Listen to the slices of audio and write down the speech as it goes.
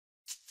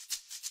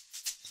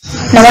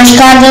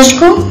नमस्कार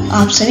दर्शकों,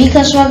 आप सभी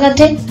का स्वागत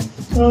है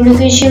रोड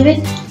एजुकेशन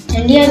में।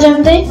 चलिए आज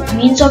जानते हैं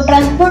मीन्स ऑफ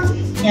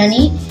ट्रांसपोर्ट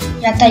यानी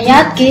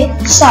यातायात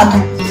के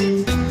साधन।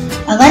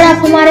 अगर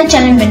आप हमारे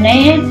चैनल में नए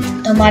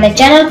हैं तो हमारे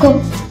चैनल को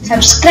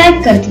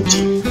सब्सक्राइब कर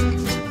दीजिए।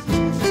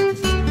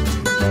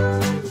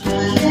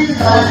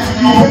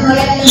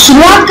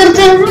 शुरुआत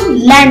करते हैं हम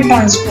लैंड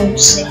ट्रांसपोर्ट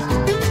से।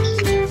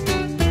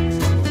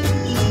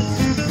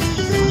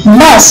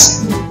 बस,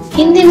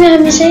 हिंदी में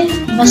हम इसे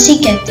बसी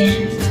कहते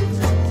हैं।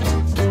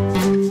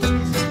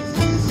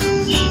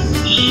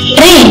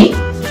 ट्रेन,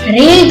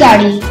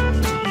 रेलगाड़ी।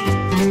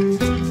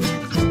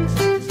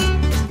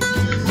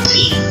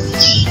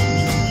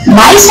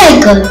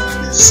 Bicycle,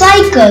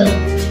 cycle.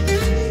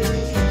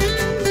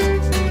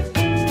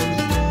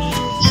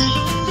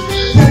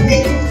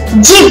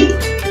 Jeep,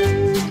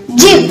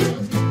 jeep.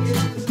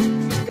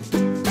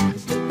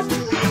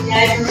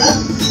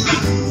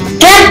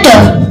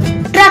 Tractor,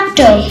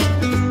 tractor.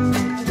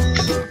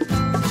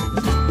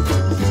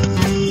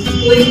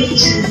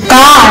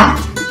 Car,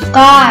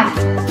 car.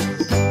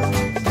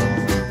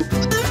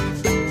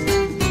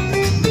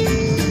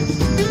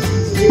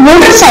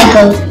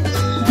 Motorcycle,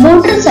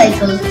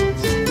 motorcycle.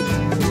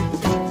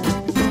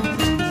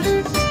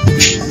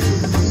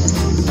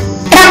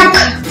 Truck,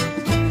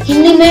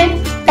 Hindi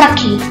में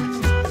ट्रकी।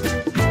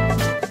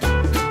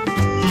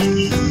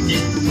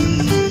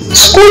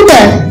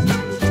 स्कूटर,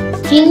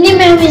 हिंदी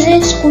में हम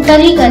इसे स्कूटर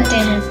ही कहते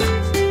हैं।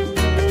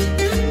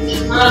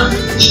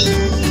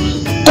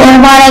 तो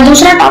हमारा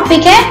दूसरा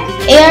टॉपिक है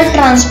air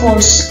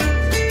transports.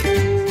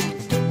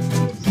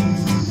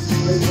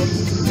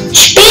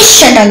 Space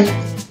shuttle,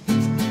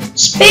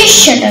 space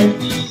shuttle.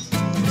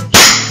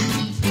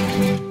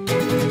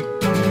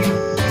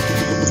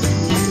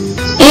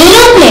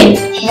 Aeroplane,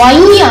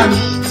 वायुयान।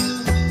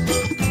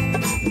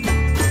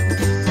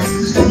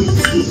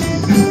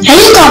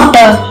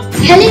 Helicopter,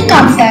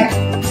 helicopter.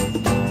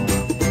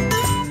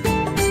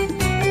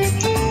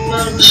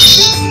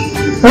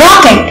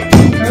 Rocket,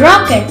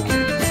 rocket.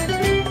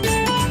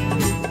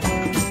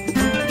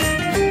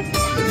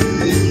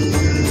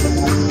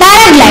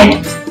 Paraglide,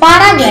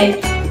 paraglide.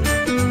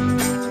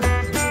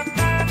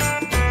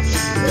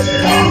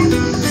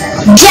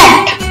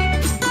 Jet,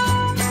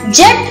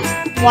 jet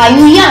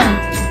वायुयान।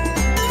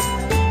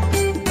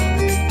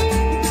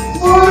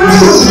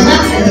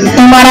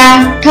 हमारा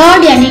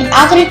थर्ड यानी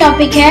आखिरी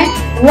टॉपिक है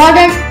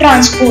वाटर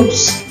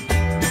ट्रांसपोर्ट्स।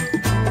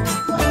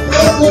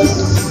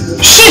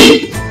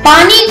 शिप,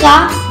 पानी का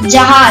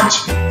जहाज।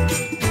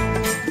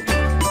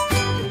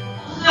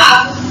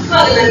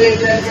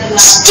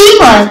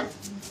 स्टीमर,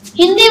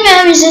 हिंदी में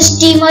हम इसे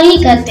स्टीमर ही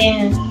कहते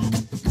हैं।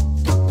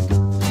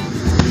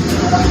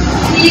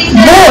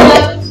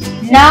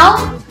 बोट, नाव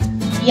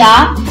या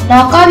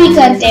नौका भी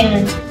कहते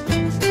हैं।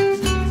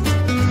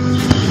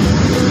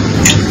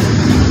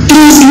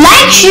 Please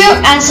like, share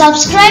and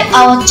subscribe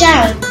our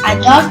channel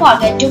and don't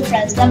forget to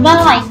press the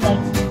bell icon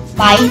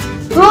by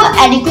Pro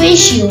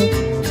Education.